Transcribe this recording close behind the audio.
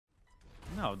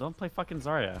No, don't play fucking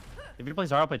Zarya. If you play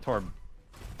Zarya, I'll play Torb.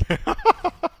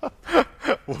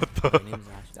 What the? My name's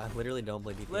Ash. I literally don't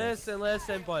play DPS.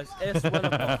 Listen, boys. It's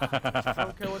winnable. I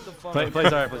don't care what the fuck. Play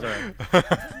Zarya, play Zarya.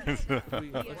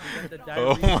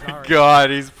 Oh my god,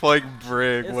 he's playing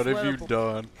Brig. What have you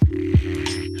done?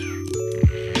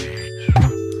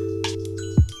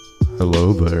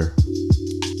 Hello there.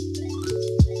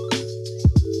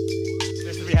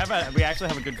 We actually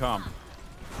have a good comp.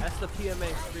 That's the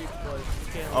PMA streak, boys.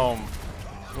 You can't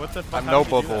What the fuck? No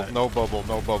bubble, no bubble,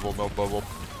 no bubble, no bubble.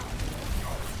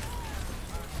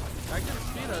 I can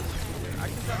speed us.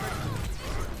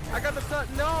 I got the cut.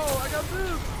 No, I got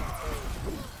moved.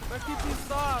 My TP's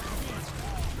soft.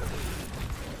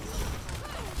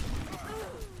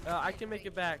 I can make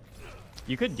it back.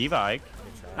 You could D.Va Ike.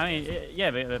 I mean,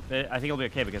 yeah, but I think it'll be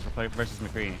okay because we're playing versus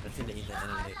McCree. That's in the end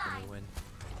when you win.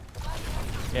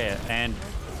 Yeah, and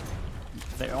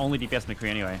they're only DPS McCree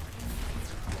anyway.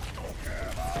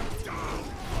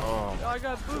 Oh. I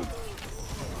got booped.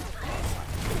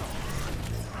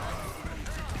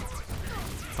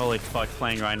 Holy fuck,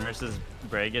 playing Ryan versus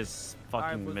Brig is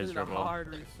fucking miserable. Hard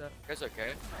reset. Guys,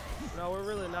 okay? No, we're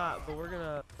really not, but we're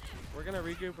gonna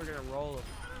regroup. We're gonna roll them.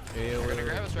 They're gonna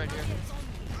grab us right here.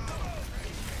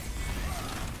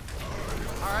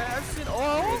 All right, I've seen.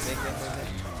 Oh,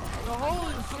 the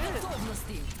holy shit!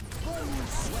 Who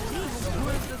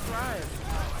is this Ryan?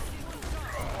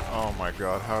 Oh my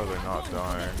god, how are they not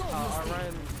dying? Our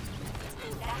Ryan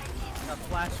got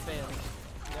flash banned.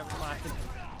 Never mind.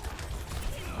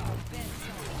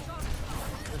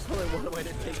 There's only one way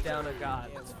to take down a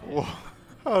god.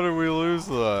 How did we lose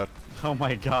that? Oh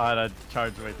my god, I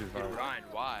charged way too far. Ryan,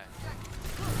 why?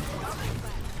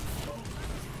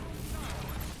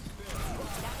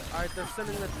 Alright, they're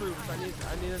sending the troops. I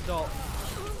need adult.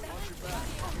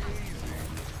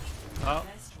 Oh.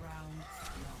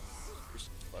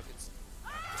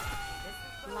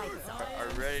 Are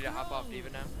we ready to hop off D.Va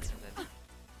now? And then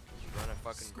run a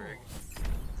fucking Brig?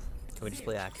 Can we just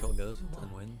play actual ghosts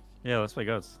and win? Yeah, let's play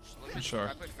goats. Sure.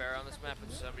 I put Pharah on this map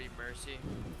and somebody Mercy.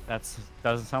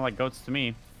 Doesn't sound like goats to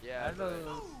me. Yeah,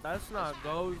 that's not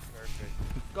goats. Perfect.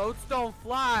 Goats don't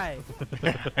fly.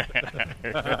 Hey,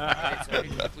 somebody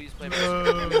please play Mercy.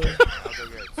 I'll go goats.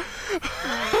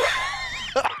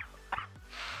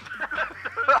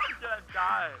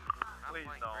 Please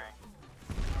don't.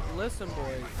 Listen,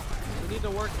 boys. We need to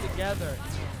work together.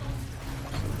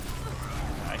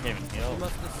 I can't even heal. We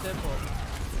must be simple.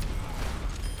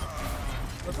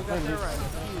 Look, we got that right.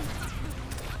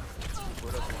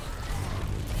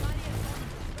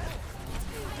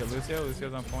 Okay, Lucio's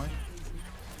on point.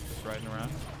 Just riding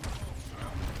around.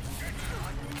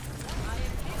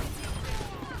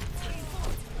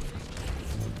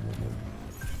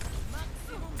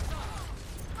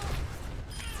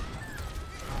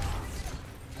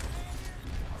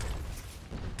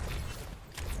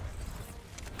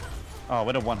 Oh,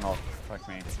 what a one health. Fuck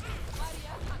me.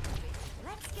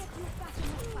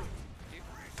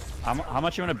 How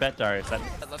much you want to bet, Dyrus?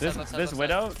 This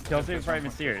Widow kills you before I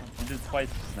even see her. She did twice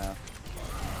just now.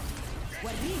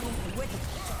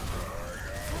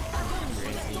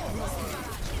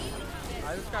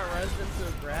 I just got rezzed into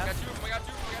a grab. We got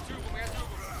two.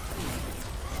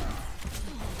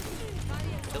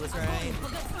 Kill this right.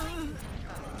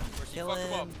 Kill Fuck him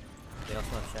him. up. They also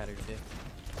have shattered too.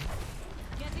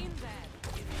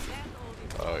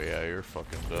 Oh yeah, you're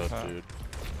fucking dead, dude.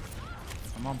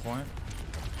 I'm on point.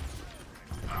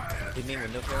 Did me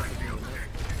window fail? Did me window?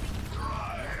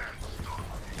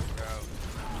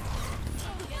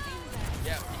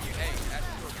 Yeah, hey,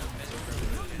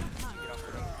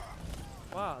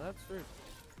 Wow, that's rude.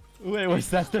 Wait, was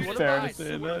that the What fair about to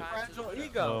say that? fragile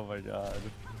ego? Oh my god.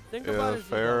 Think Yeah, about his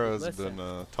ego. Farah's Listen.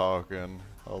 been talking,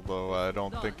 although I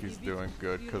don't think he's doing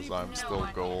good because I'm still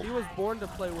gold. He was born to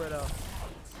play Widow.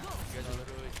 You guys are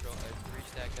literally trolling. 3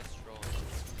 stack, that's trolling.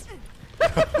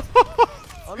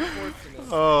 Unfortunate.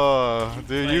 Oh,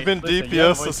 dude, you've been Listen, DPS yeah,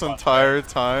 this voice bot. entire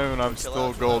time and I'm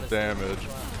still gold damage.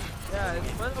 Yeah,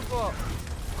 it's winnable.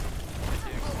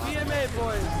 PMA,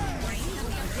 boys.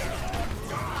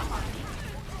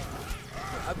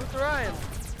 I put the Ryan. I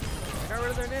got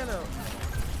rid of their nano.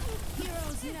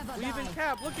 We even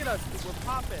cap. Look at us. We're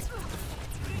popping.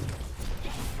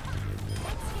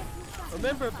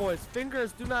 Remember, boys,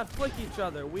 fingers do not flick each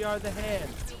other. We are the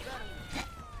hand.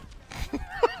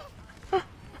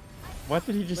 What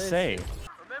did he just say?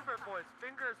 Remember, boys,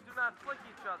 fingers do not flick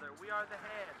each other. We are the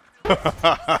hand.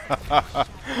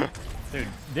 Dude,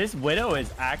 this Widow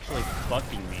is actually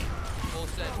fucking me. Full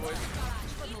set, boys.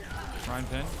 Ryan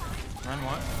pin. Ryan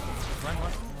what? Ryan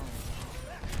what?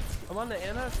 I'm on the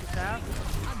Anna. She's half.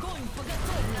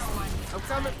 I'm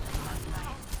coming.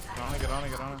 Get on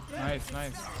it. Nice. I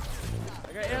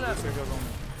got Anna. Lucio goes on me.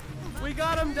 We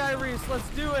got him, Dyrus. Let's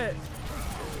do it.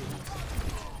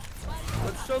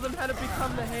 Let's show them how to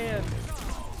become the hand.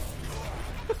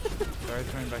 Sorry,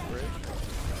 turning back bridge.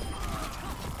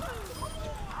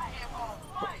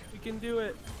 We can do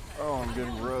it. Oh, I'm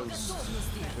getting roast.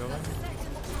 Chilling.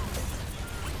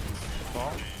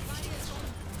 Ball.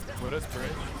 Widow's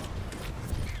bridge.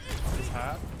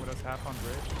 Widow's half on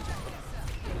bridge.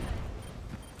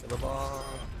 Kill the ball.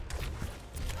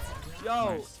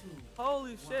 Yo, Nice.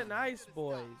 holy shit, nice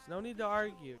boys. No need to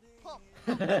argue.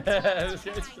 This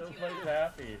guy's so fucking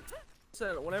happy.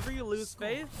 Listen, whenever you lose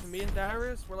faith, me and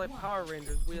Dyrus, we're like Power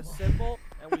Rangers. We assemble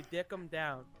and we dick them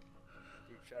down.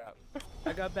 Dude, shut up.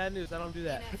 I got bad news. I don't do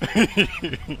that.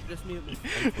 Just mute me.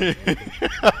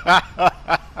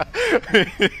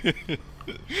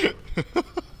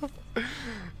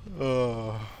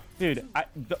 Dude,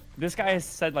 this guy has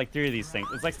said like 3 of these things.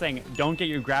 It's like saying, don't get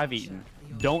your grav eaten.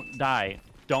 Don't die.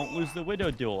 Don't lose the Widow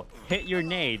duel. Hit your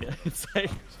nade. It's like,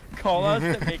 call outs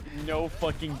that make no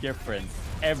fucking difference.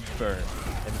 Ever. There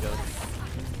we go.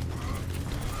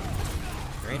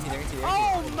 They're anti.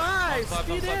 Oh my! Stop,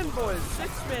 Speed stop, in, stop. boys.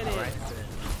 6 minutes.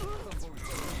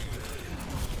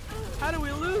 How do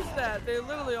we lose that? They're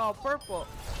literally all purple.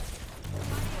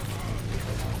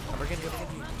 We're gonna get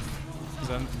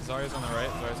Zarya's on the right.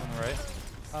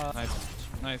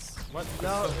 Nice. What?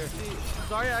 No, Still here. see,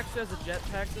 Zarya actually has a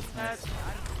jetpack this patch.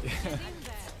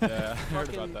 Yeah, I heard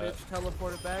Fucking about that. bitch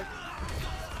teleported back.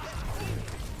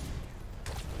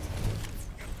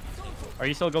 Are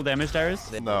you still gold damage,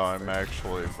 Dyrus? No, I'm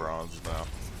actually bronze now.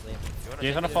 Do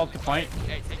you want to fall to point?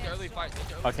 Hey, take the early fight. Take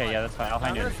the early Okay, fight. yeah, that's fine. I'll I'm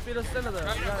hang gonna in. speed us into them.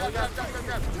 Grab.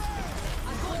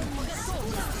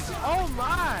 Oh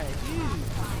my!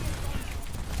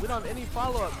 Jeez. We don't have any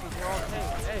follow-up because we're all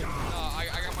tanks. Hey. I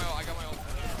got my ult.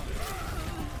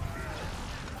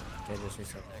 Okay, just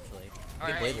reset actually.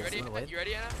 Alright, Blade you this, ready? wanna wait? You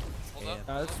ready, Anna? Hold up.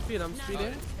 Let's speed. I'm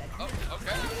speeding. Oh,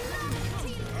 okay.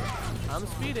 I'm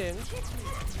speeding.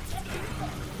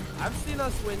 I've seen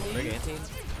us win Brig these. anti.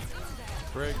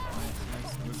 Brig.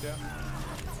 Nice. Lucio.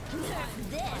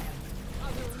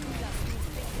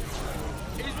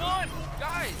 He's won!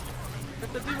 Guys!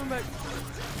 Get the demon back.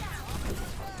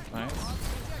 Nice.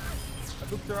 I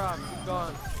booped her off. She's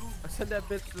gone. I sent that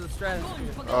bitch to the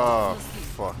stratosphere. Oh,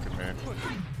 fucking me.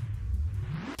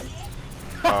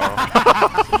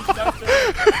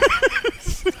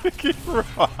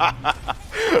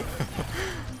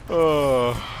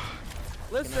 Oh.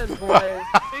 Listen, boys.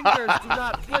 Fingers do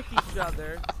not flick each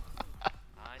other. I know,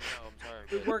 I'm sorry.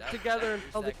 We but work that- together that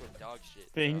until the- stack was dog shit, so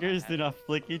Fingers I do had not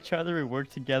flick each other. We work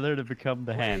together to become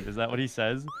the hand. Is that what he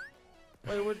says?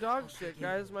 Wait, we're dog shit,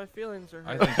 guys. My feelings are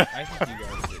I hurt. think you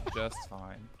guys did just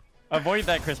fine. Avoid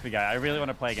that crispy guy. I really want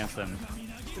to play against him.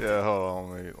 Yeah, hold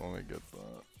on, let me get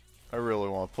that. I really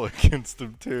want to play against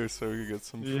him too, so we can get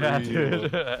some free Yeah, heal.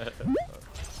 dude.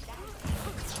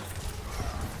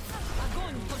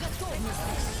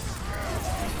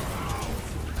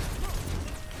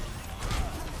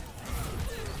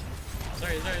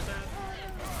 Sorry.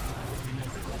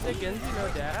 Hey, Genji, no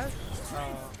dash?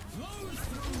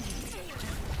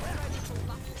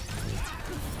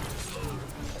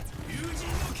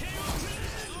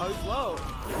 Oh, he's low.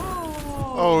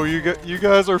 Oh, you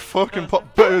guys are fucking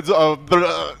behind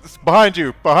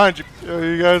you. Yeah,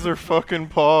 you guys are fucking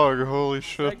pog. Holy That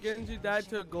shit. Genji died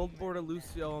to a gold border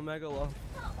Lucio Omega low.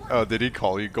 Oh, did he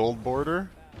call you gold border?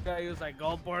 Guy, he was like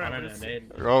gold border Lucio.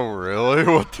 Oh, really?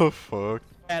 What the fuck?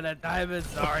 And a diamond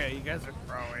Zarya. You guys are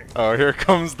throwing. Oh, here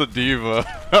comes the diva.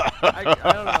 I don't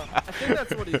know. I think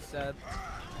that's what he said.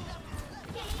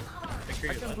 I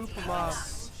can boop him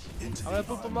off. I'm gonna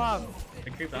boop him off.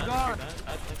 He's gone. I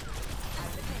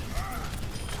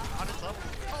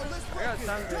got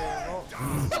Sangre.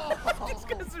 These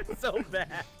guys are so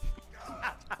bad.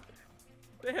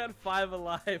 They had 5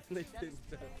 alive and they didn't.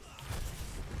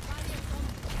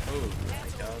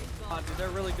 Oh, dude, they're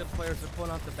really good players. They're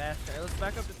pulling out the Bastion. Hey, let's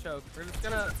back up the choke. We're just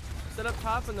gonna sit up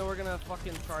top and then we're gonna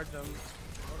fucking charge them.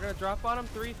 We're gonna drop on them.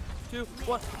 3, 2,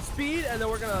 1. Speed, and then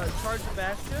we're gonna charge the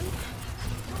Bastion.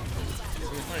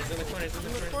 He's in the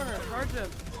corner. Charge him.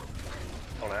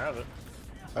 Oh, I have it.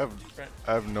 I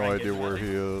have no idea where he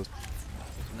is.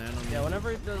 Yeah,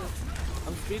 whenever he does it.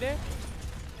 I'm speeding.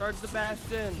 Charge the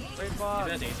Bastion. Great boss.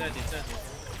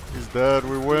 He's dead.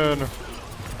 We win.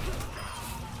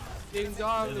 Ding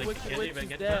dong, the Wicked Witch is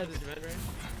dead.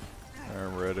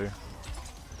 I'm ready.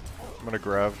 I'm gonna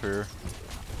grab here.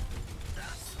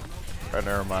 Right,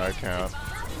 never mind, I can't.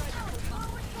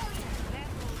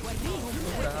 What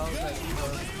the hell is that Evo?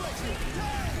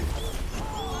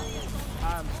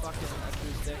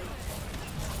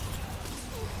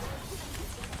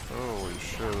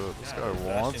 shit, this guy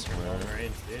wants me.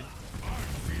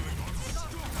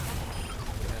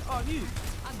 Oh, you.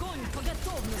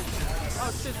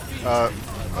 Oh, shit, speed.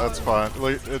 That's fine.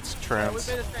 It's Yeah, we trans.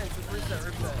 made a trans. Just reset.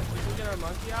 We can get our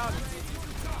monkey out.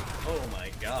 Oh my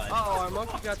god. Oh, our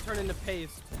monkey got turned into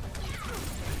paste.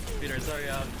 Peter, sorry,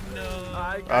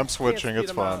 no. I'm switching,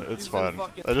 it's fine, it's He's in fine.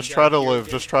 fucking- I just try to live,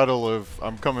 just try to live.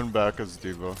 I'm coming back as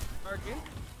Diva. Arkin?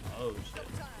 Oh shit.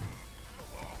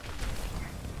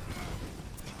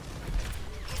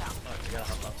 Fuck, you gotta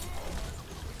hop up.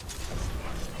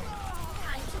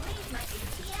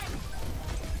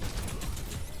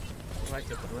 I like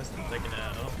to put listen, taking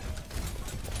that out.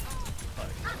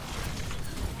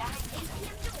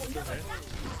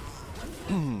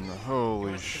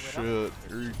 Holy shit,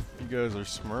 you guys are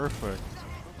smurfing.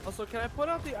 Also, can I put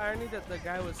out the irony that the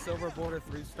guy with silver board or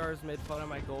 3 stars made fun of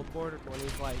my gold board when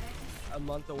he's like a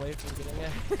month away from getting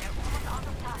it?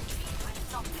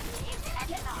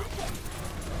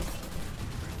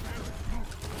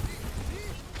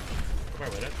 Come on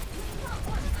with it.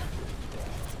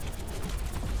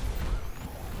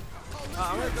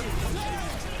 I'm gonna go.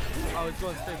 Oh, it's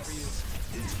going straight for you.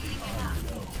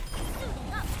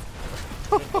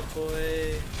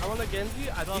 Boy. I want a Genji.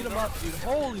 I beat him up, dude.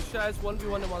 Holy shit, I just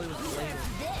 1v1 him while he was playing.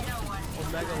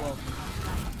 Omega low.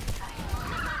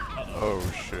 Oh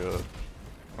shit.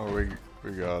 Oh,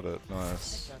 we got it.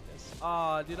 Nice.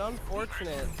 Aw, dude,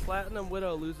 unfortunate. Platinum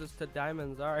Widow loses to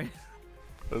Diamond. Sorry.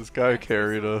 This guy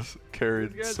carried us,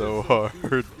 carried These guys so are so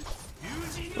hard.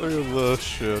 Look at this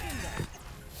shit.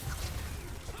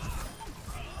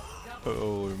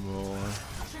 Holy moly.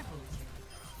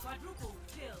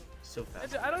 So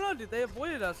fast. I don't know, dude. They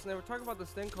avoided us, and they were talking about this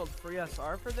thing called free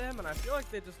SR for them, and I feel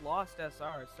like they just lost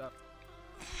SR. So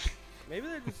maybe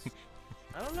they're just.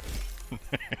 I don't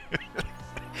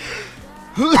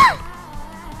know.